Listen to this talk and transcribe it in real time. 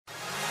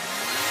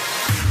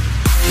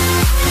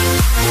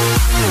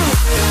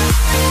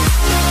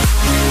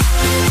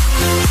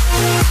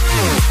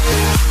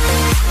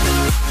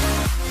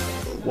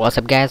What's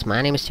up guys,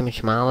 my name is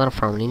Chamuth Chamandana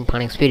from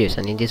Ninponix videos,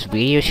 and in this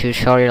video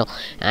tutorial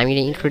I'm going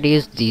to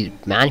introduce the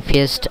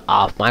manifest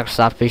of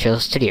Microsoft Visual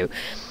Studio.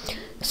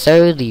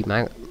 So the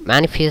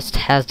manifest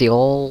has the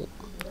all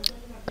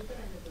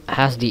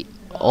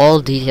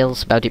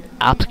details about the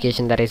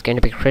application that is going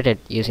to be created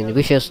using the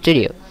Visual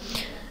Studio,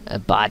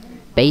 but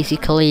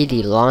basically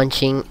the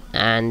launching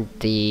and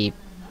the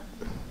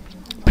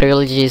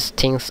privileges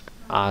things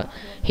are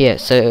here,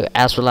 so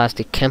as well as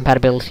the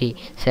compatibility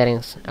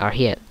settings are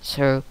here.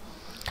 So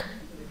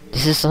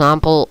this is a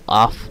sample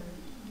of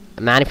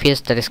a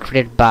manifest that is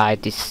created by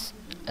this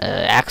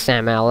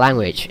XML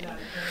language.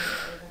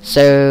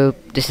 So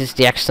this is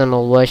the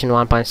XML version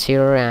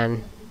 1.0,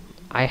 and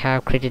I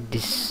have created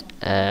this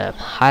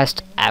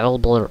highest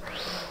available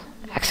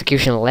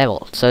execution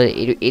level. So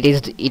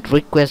it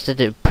requested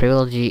the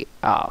privilege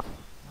of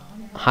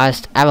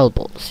highest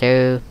available.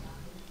 So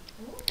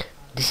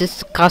this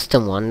is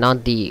custom one,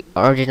 not the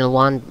original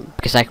one,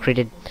 because I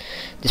created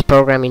this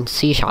program in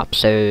C#.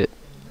 So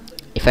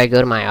if I go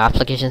to my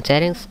application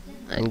settings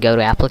and go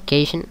to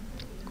application,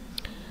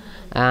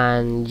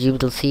 and you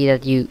will see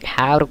that you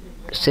have to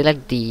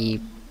select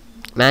the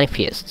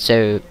manifest.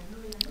 So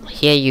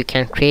here you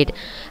can create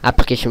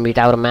application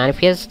without a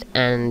manifest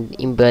and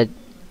embed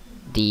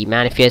the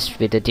manifest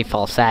with the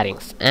default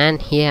settings, and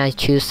here I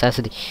choose as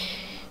the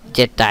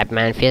jet type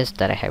manifest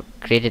that I have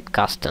created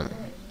custom,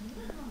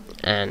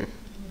 and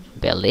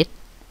build it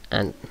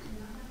and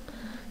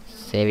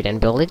save it and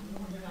build it.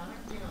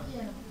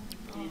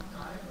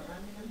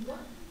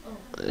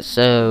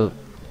 So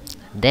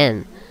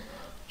then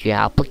your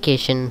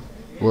application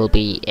will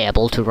be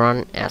able to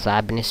run as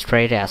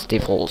administrator as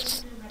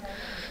defaults.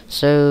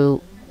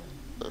 So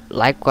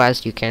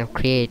likewise you can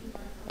create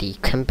the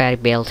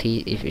compatibility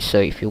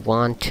if you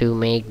want to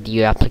make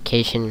your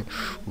application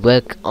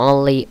work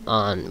only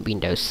on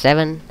Windows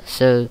 7.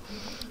 So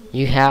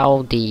you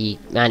have the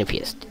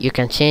manifest, you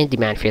can change the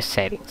manifest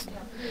settings.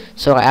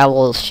 So I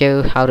will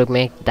show how to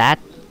make that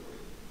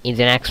in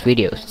the next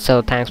video.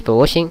 So thanks for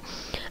watching,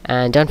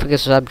 and don't forget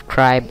to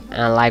subscribe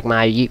and like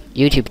my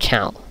YouTube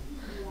channel.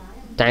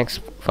 Thanks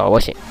for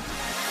watching.